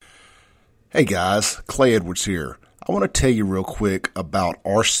Hey guys, Clay Edwards here. I want to tell you real quick about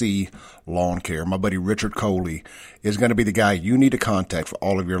RC Lawn Care. My buddy Richard Coley is going to be the guy you need to contact for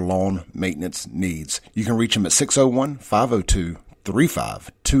all of your lawn maintenance needs. You can reach him at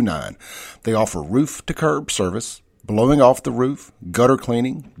 601-502-3529. They offer roof to curb service, blowing off the roof, gutter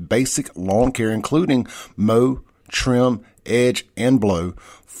cleaning, basic lawn care including mow, trim, edge, and blow,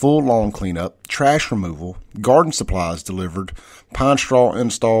 full lawn cleanup, trash removal, garden supplies delivered, pine straw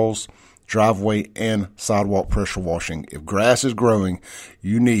installs, driveway and sidewalk pressure washing. If grass is growing,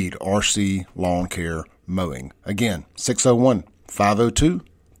 you need RC Lawn Care Mowing. Again,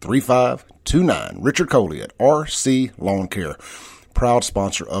 601-502-3529. Richard Coley at RC Lawn Care, proud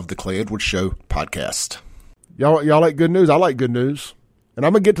sponsor of the Clay Edwards Show podcast. Y'all like good news? I like good news. And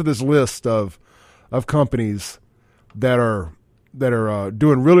I'm going to get to this list of companies that are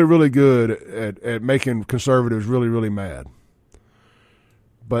doing really, really good at making conservatives really, really mad.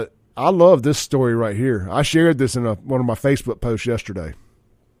 But I love this story right here. I shared this in one of my Facebook posts yesterday.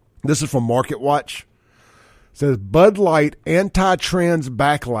 This is from Market Watch. It says, Bud Light anti-trans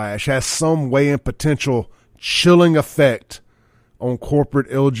backlash has some weigh-in potential chilling effect on corporate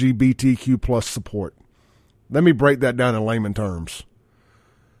LGBTQ plus support. Let me break that down in layman terms.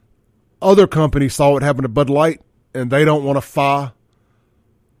 Other companies saw what happened to Bud Light, and they don't want to FA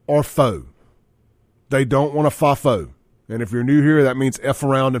or FO. They don't want to FA-FO. And if you're new here, that means F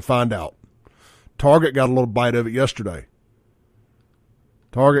around and find out. Target got a little bite of it yesterday.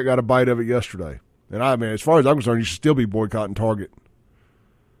 And I mean, as far as I'm concerned, you should still be boycotting Target.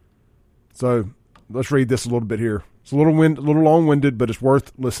 So let's read this a little bit here. It's a little long-winded, but it's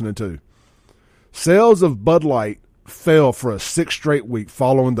worth listening to. Sales of Bud Light fell for a sixth straight week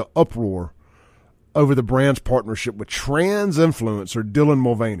following the uproar over the brand's partnership with trans influencer Dylan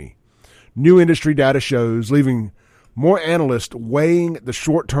Mulvaney. New industry data shows, leaving more analysts weighing the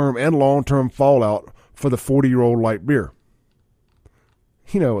short-term and long-term fallout for the 40-year-old light beer.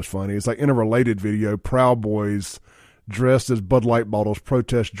 You know what's funny? It's like in a related video, Proud Boys dressed as Bud Light bottles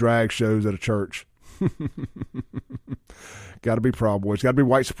protest drag shows at a church. Got to be Proud Boys. Got to be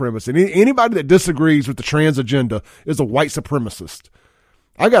white supremacists. Anybody that disagrees with the trans agenda is a white supremacist.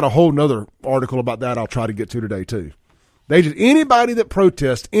 I got a whole nother article about that I'll try to get to today, too. Anybody that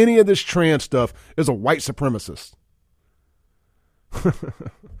protests any of this trans stuff is a white supremacist.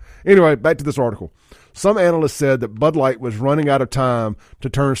 Anyway, back to this article. Some analysts said that Bud Light was running out of time to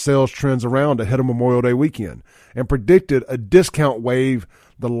turn sales trends around ahead of Memorial Day weekend and predicted a discount wave,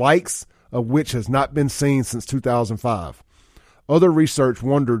 the likes of which has not been seen since 2005. Other researchers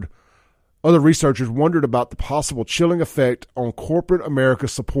wondered about the possible chilling effect on corporate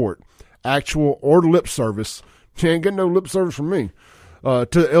America's support, actual or lip service. You ain't getting no lip service from me, to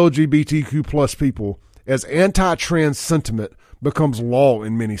LGBTQ plus people as anti-trans sentiment becomes law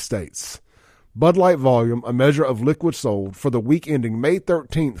in many states. Bud Light volume, a measure of liquid sold, for the week ending May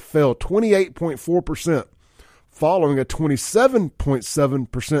 13th fell 28.4%, following a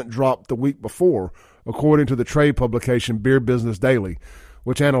 27.7% drop the week before, according to the trade publication Beer Business Daily,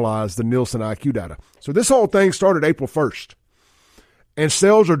 which analyzed the Nielsen IQ data. So this whole thing started April 1st, and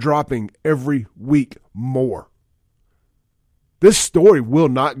sales are dropping every week more. This story will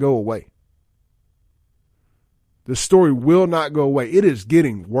not go away. The story will not go away. It is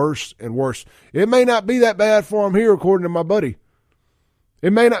getting worse and worse. It may not be that bad for them here, according to my buddy.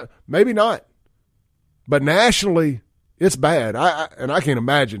 It may not, maybe not. But nationally, it's bad. I can't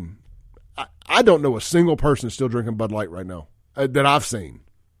imagine. I don't know a single person still drinking Bud Light right now that I've seen.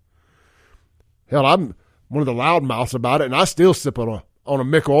 Hell, I'm one of the loudmouths about it, and I still sip on a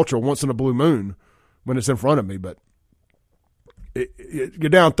Mick Ultra once in a blue moon when it's in front of me. But you're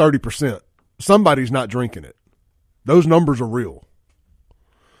down 30%. Somebody's not drinking it. Those numbers are real.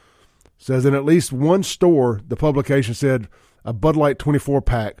 Says in at least one store, the publication said a Bud Light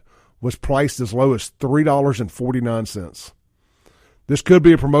 24-pack was priced as low as $3.49. This could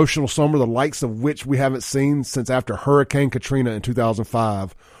be a promotional summer, the likes of which we haven't seen since after Hurricane Katrina in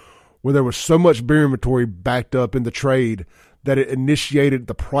 2005, where there was so much beer inventory backed up in the trade that it initiated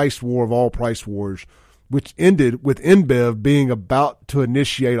the price war of all price wars, which ended with InBev being about to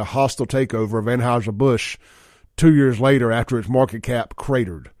initiate a hostile takeover of Anheuser-Busch 2 years later after its market cap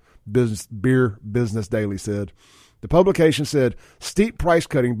cratered, Beer Business Daily said. The publication said steep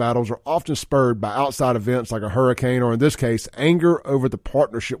price-cutting battles are often spurred by outside events like a hurricane or, in this case, anger over the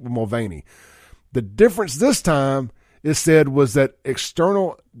partnership with Mulvaney. The difference this time, it said, was that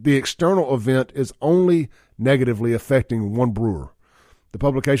the external event is only negatively affecting one brewer. The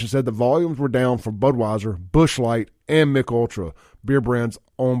publication said the volumes were down for Budweiser, Busch Light, and Mick Ultra, beer brands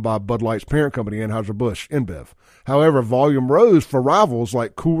owned by Bud Light's parent company, Anheuser-Busch, InBev. However, volume rose for rivals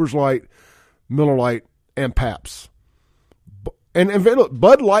like Coors Light, Miller Lite, and Pabst. And look,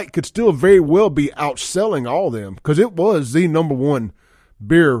 Bud Light could still very well be outselling all of them because it was the number one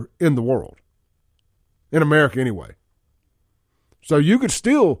beer in the world, in America anyway. So you could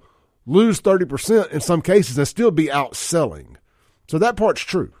still lose 30% in some cases and still be outselling. So that part's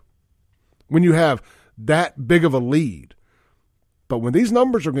true when you have that big of a lead. But when these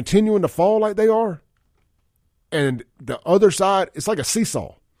numbers are continuing to fall like they are, and the other side, it's like a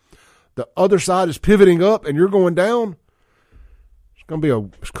seesaw. The other side is pivoting up and you're going down. It's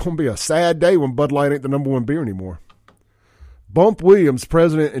gonna be a sad day when Bud Light ain't the number one beer anymore. Bump Williams,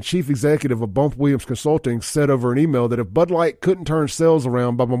 president and chief executive of Bump Williams Consulting, said over an email that if Bud Light couldn't turn sales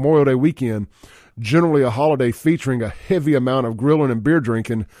around by Memorial Day weekend, generally a holiday featuring a heavy amount of grilling and beer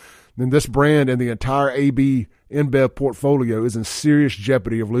drinking, then this brand and the entire AB InBev portfolio is in serious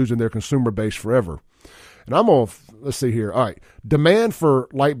jeopardy of losing their consumer base forever. And let's see here. All right. Demand for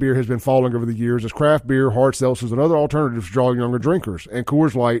light beer has been falling over the years as craft beer, hard seltzers, and other alternatives draw younger drinkers. And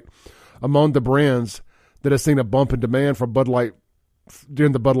Coors Light, among the brands that has seen a bump in demand for Bud Light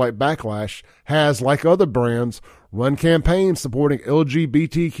during the Bud Light backlash, has, like other brands, run campaigns supporting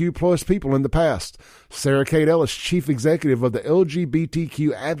LGBTQ plus people in the past. Sarah Kate Ellis, chief executive of the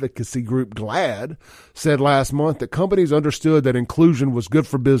LGBTQ advocacy group GLAAD, said last month that companies understood that inclusion was good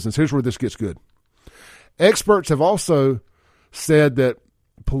for business. Here's where this gets good. Experts have also said that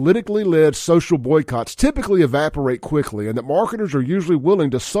politically led social boycotts typically evaporate quickly and that marketers are usually willing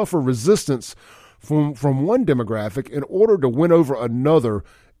to suffer resistance from one demographic in order to win over another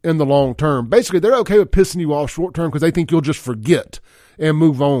in the long term. Basically, they're okay with pissing you off short term because they think you'll just forget and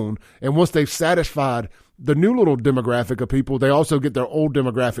move on. And once they've satisfied the new little demographic of people, they also get their old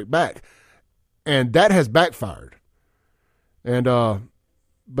demographic back. And that has backfired. And,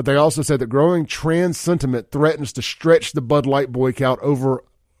 but they also said that growing trans sentiment threatens to stretch the Bud Light boycott over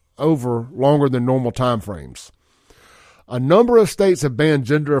longer than normal time frames. A number of states have banned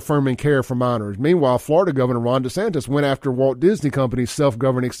gender-affirming care for minors. Meanwhile, Florida Governor Ron DeSantis went after Walt Disney Company's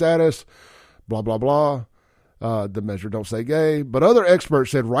self-governing status, blah, blah, blah. The measure don't say gay. But other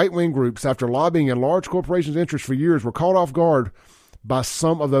experts said right-wing groups, after lobbying in large corporations' interests for years, were caught off guard by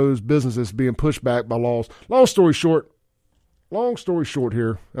some of those businesses being pushed back by laws. Long story short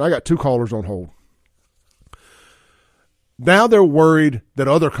here, and I got two callers on hold. Now they're worried that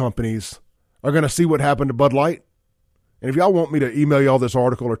other companies are going to see what happened to Bud Light. And if y'all want me to email y'all this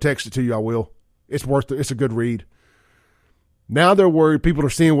article or text it to you, I will. It's it's a good read. Now they're worried people are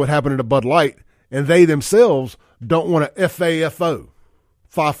seeing what happened to Bud Light, and they themselves don't want to FAFO.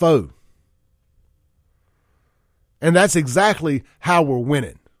 And that's exactly how we're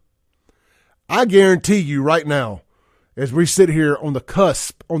winning. I guarantee you right now, as we sit here on the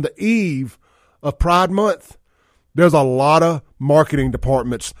cusp, on the eve of Pride Month, there's a lot of marketing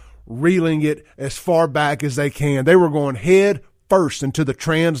departments reeling it as far back as they can. They were going head first into the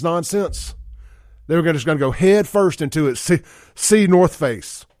trans nonsense. They were just going to go head first into it. See North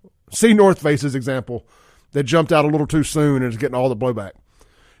Face. See North Face's example that jumped out a little too soon and is getting all the blowback.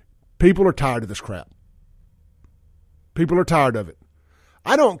 People are tired of this crap. People are tired of it.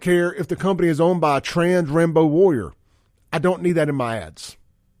 I don't care if the company is owned by a trans Rambo warrior. I don't need that in my ads.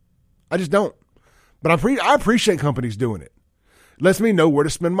 I just don't. But I appreciate companies doing it. Lets me know where to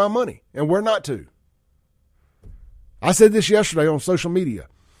spend my money and where not to. I said this yesterday on social media,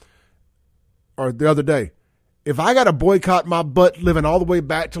 or the other day. If I got to boycott my butt living all the way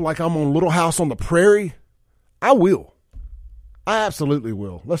back to like I'm on Little House on the Prairie, I will. I absolutely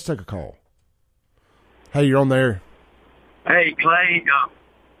will. Let's take a call. Hey, you're on there. Hey, Clay,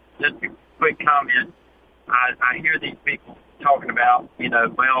 just a quick comment. I hear these people talking about,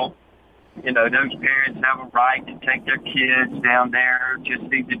 those parents have a right to take their kids down there to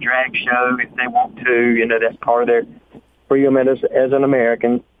see the drag show if they want to. That's part of their freedom as an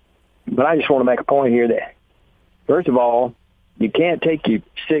American. But I just want to make a point here that, first of all, you can't take your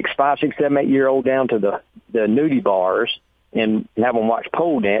 5, 6, 7, 8-year-old down to the nudie bars and have them watch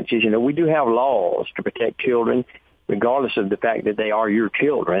pole dances. We do have laws to protect children, regardless of the fact that they are your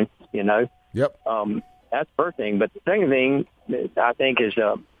children, Yep. That's the first thing. But the second thing that I think is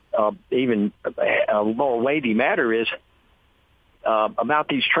even a more weighty matter is about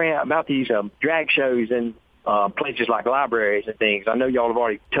these drag shows and places like libraries and things. I know y'all have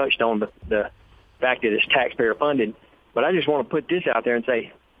already touched on the fact that it's taxpayer funded, but I just want to put this out there and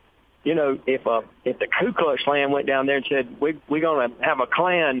say, if the Ku Klux Klan went down there and said we're going to have a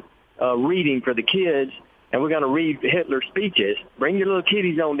Klan reading for the kids and we're going to read Hitler's speeches, bring your little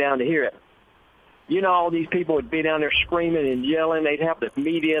kiddies on down to hear it. You know, all these people would be down there screaming and yelling. They'd have the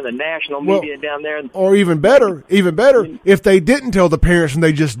media, the national media down there. Or even better, if they didn't tell the parents and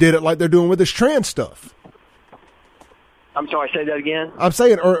they just did it like they're doing with this trans stuff. I'm sorry, say that again? I'm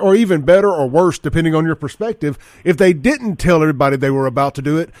saying, or even better or worse, depending on your perspective, if they didn't tell everybody they were about to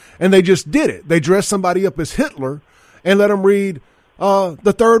do it and they just did it. They dressed somebody up as Hitler and let them read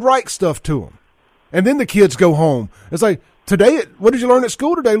the Third Reich stuff to them. And then the kids go home. It's like, today, what did you learn at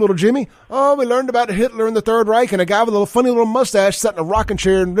school today, little Jimmy? Oh, we learned about Hitler and the Third Reich and a guy with a funny little mustache sat in a rocking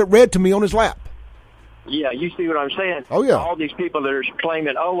chair and read to me on his lap. Yeah, you see what I'm saying? Oh, yeah. All these people that are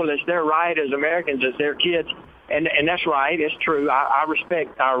claiming, oh, well, it's their right as Americans, it's their kids. And that's right. It's true. I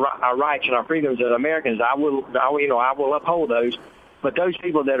respect our rights and our freedoms as Americans. I will uphold those. But those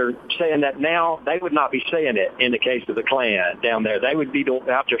people that are saying that now, they would not be saying it in the case of the Klan down there. They would be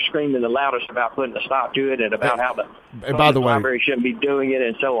out there screaming the loudest about putting a stop to it and about how the by the way, library shouldn't be doing it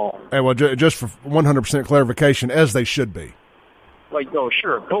and so on. And well, just for 100% clarification, as they should be. Well, oh,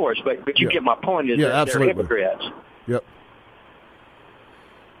 sure, of course. But you get my point is that absolutely. they're hypocrites. Yep.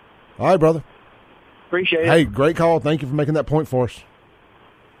 All right, brother. Appreciate it. Hey, great call. Thank you for making that point for us.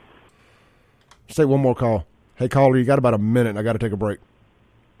 Let's take one more call. Hey, caller, you got about a minute, and I got to take a break.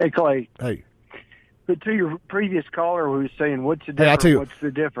 Hey, Clay. Hey. But to your previous caller who was saying, what's the Hey, I'll difference? tell you, What's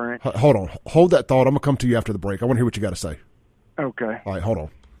the difference? Hold on. Hold that thought. I'm going to come to you after the break. I want to hear what you got to say. Okay. All right, hold on.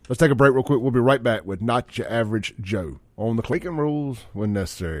 Let's take a break real quick. We'll be right back with Not Your Average Joe on the Clayton Rules when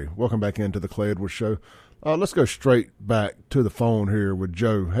necessary. Welcome back into the Clay Edwards Show. Let's go straight back to the phone here with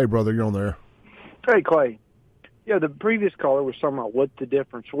Joe. Hey, brother, you're on there. Hey, Clay. Yeah, the previous caller was talking about what's the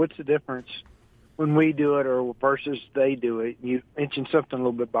difference. What's the difference when we do it or versus they do it? You mentioned something a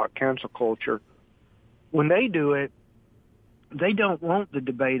little bit about cancel culture. When they do it, they don't want the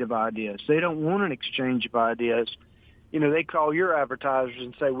debate of ideas. They don't want an exchange of ideas. You know, they call your advertisers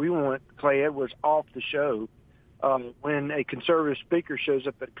and say, we want Clay Edwards off the show. When a conservative speaker shows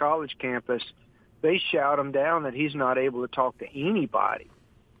up at a college campus, they shout him down that he's not able to talk to anybody.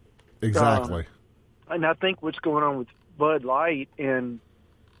 Exactly. And I think what's going on with Bud Light and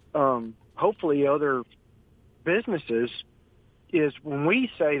hopefully other businesses is when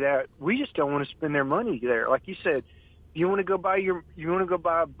we say that, we just don't want to spend their money there. Like you said, you want to go buy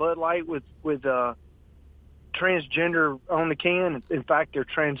a Bud Light with transgender on the can. In fact, they're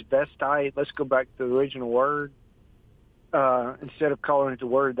transvestite. Let's go back to the original word. Instead of calling it the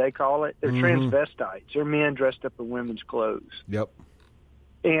word they call it, they're transvestites. They're men dressed up in women's clothes. Yep.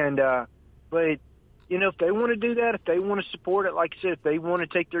 And but you know, if they want to do that, if they want to support it, like I said, if they want to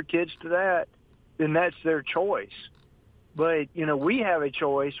take their kids to that, then that's their choice. But you know, we have a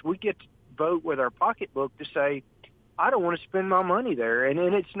choice. We get to vote with our pocketbook to say, I don't want to spend my money there, and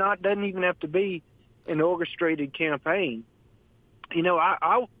it's not doesn't even have to be an orchestrated campaign. You know,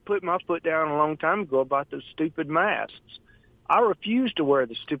 I put my foot down a long time ago about those stupid masks. I refused to wear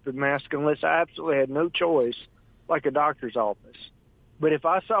the stupid mask unless I absolutely had no choice, like a doctor's office. But if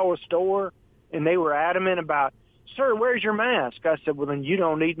I saw a store and they were adamant about, sir, where's your mask? I said, well, then you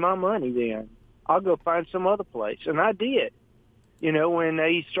don't need my money then. I'll go find some other place. And I did. You know, when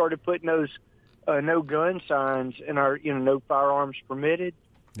they started putting those no gun signs in our, you know, no firearms permitted,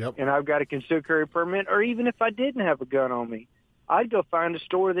 yep. And I've got a concealed carry permit, or even if I didn't have a gun on me, I'd go find a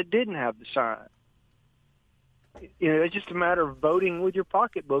store that didn't have the sign. You know, it's just a matter of voting with your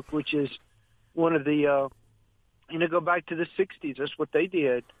pocketbook, which is one of the, you know, go back to the 60s. That's what they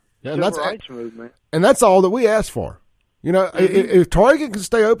did. Yeah, Civil rights movement. And that's all that we asked for. You know, if Target can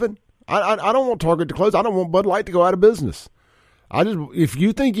stay open, I don't want Target to close. I don't want Bud Light to go out of business. If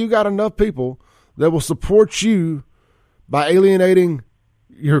you think you got enough people that will support you by alienating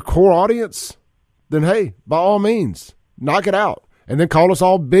your core audience, then hey, by all means, knock it out. And then call us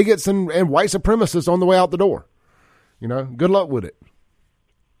all bigots and white supremacists on the way out the door. You know, good luck with it.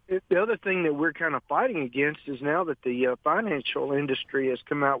 The other thing that we're kind of fighting against is now that the financial industry has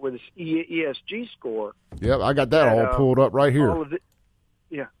come out with this ESG score. Yep, I got that all pulled up right here.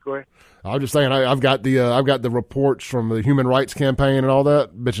 Yeah, go ahead. I was just saying, I've got the reports from the Human Rights Campaign and all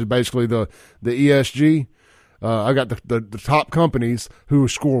that, which is basically the ESG. I got the top companies who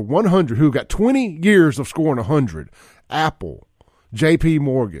score 100, who got 20 years of scoring 100. Apple, J.P.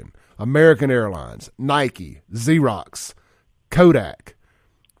 Morgan, American Airlines, Nike, Xerox, Kodak,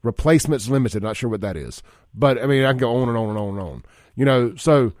 Replacements Limited. Not sure what that is, but I mean, I can go on and on and on and on. You know,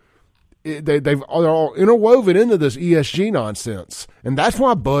 so they're all interwoven into this ESG nonsense, and that's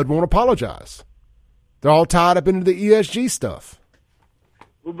why Bud won't apologize. They're all tied up into the ESG stuff.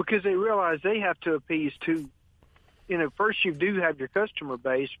 Well, because they realize they have to appease to, you know, first you do have your customer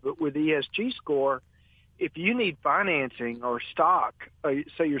base, but with the ESG score, if you need financing or stock,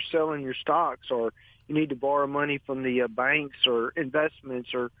 say you're selling your stocks, or you need to borrow money from the banks or investments,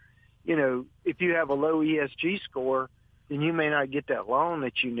 or, if you have a low ESG score, then you may not get that loan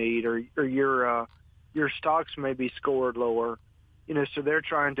that you need, or your stocks may be scored lower. So they're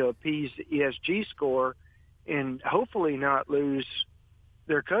trying to appease the ESG score and hopefully not lose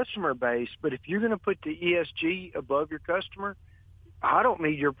their customer base. But if you're going to put the ESG above your customer, I don't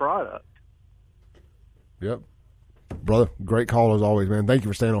need your product. Yep. Brother, great call as always, man. Thank you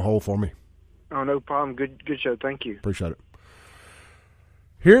for staying on hold for me. Oh, no problem. Good show. Thank you. Appreciate it.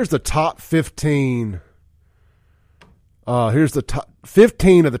 Here's the top 15. Here's the top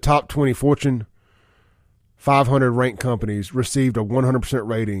 15 of the top 20 Fortune 500 ranked companies received a 100%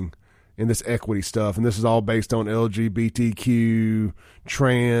 rating in this equity stuff. And this is all based on LGBTQ,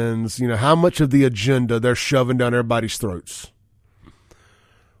 trans, how much of the agenda they're shoving down everybody's throats.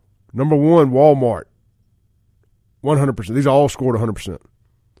 Number 1, Walmart, 100%. These all scored 100%.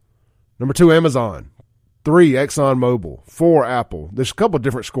 Number 2, Amazon. 3, ExxonMobil. 4, Apple. There's a couple of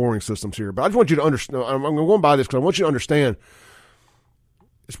different scoring systems here, but I just want you to understand. I'm going by this because I want you to understand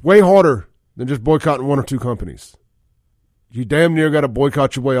it's way harder than just boycotting 1 or 2 companies. You damn near got to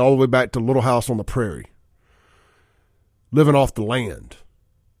boycott your way all the way back to Little House on the Prairie, living off the land.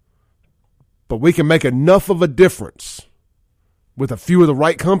 But we can make enough of a difference with a few of the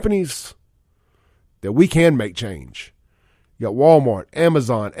right companies that we can make change. You got Walmart,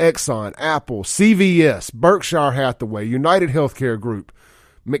 Amazon, Exxon, Apple, CVS, Berkshire Hathaway, United Healthcare Group,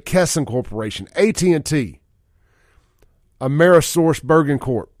 McKesson Corporation, AT&T, Amerisource Bergen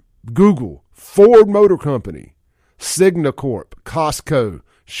Corp, Google, Ford Motor Company, Cigna Corp, Costco,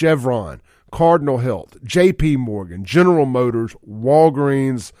 Chevron, Cardinal Health, JP Morgan, General Motors,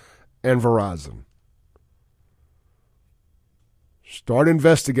 Walgreens, and Verizon. Start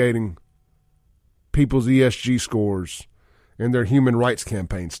investigating people's ESG scores and their human rights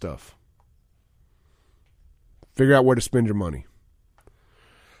campaign stuff. Figure out where to spend your money.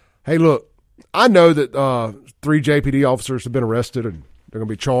 Hey, look, I know that 3 JPD officers have been arrested and they're going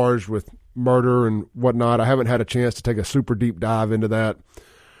to be charged with murder and whatnot. I haven't had a chance to take a super deep dive into that.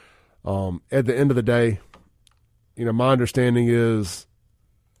 At the end of the day, my understanding is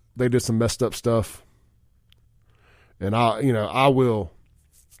they did some messed up stuff. And I'll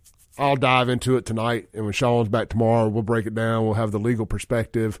dive into it tonight. And when Sean's back tomorrow, we'll break it down. We'll have the legal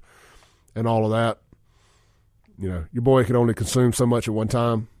perspective and all of that. Your boy can only consume so much at one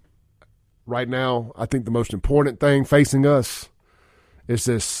time. Right now, I think the most important thing facing us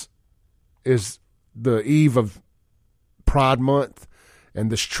is the eve of Pride Month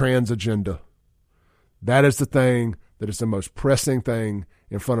and this trans agenda. That is the thing that is the most pressing thing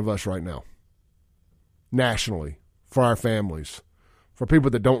in front of us right now. Nationally, for our families, for people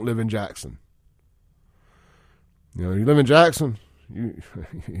that don't live in Jackson. You live in Jackson, you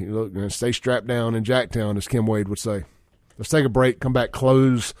look and stay strapped down in Jacktown, as Kim Wade would say. Let's take a break, come back,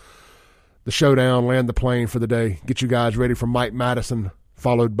 close the showdown, land the plane for the day, get you guys ready for Mike Madison,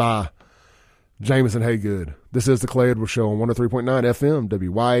 followed by Jameson Haygood. This is the Clay Edwards Show on 103.9 FM,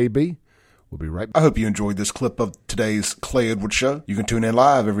 WYAB. We'll be right back. I hope you enjoyed this clip of today's Clay Edwards Show. You can tune in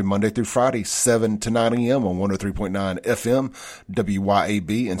live every Monday through Friday, 7 to 9 a.m. on 103.9 FM,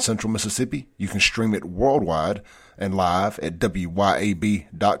 WYAB in Central Mississippi. You can stream it worldwide and live at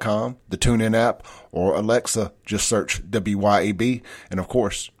WYAB.com, the TuneIn app, or Alexa. Just search WYAB. And of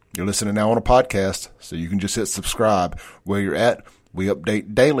course, you're listening now on a podcast, so you can just hit subscribe where you're at. We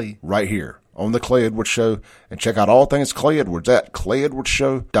update daily right here on the Clay Edwards Show, and check out all things Clay Edwards at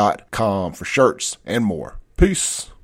ClayEdwardsShow.com for shirts and more. Peace.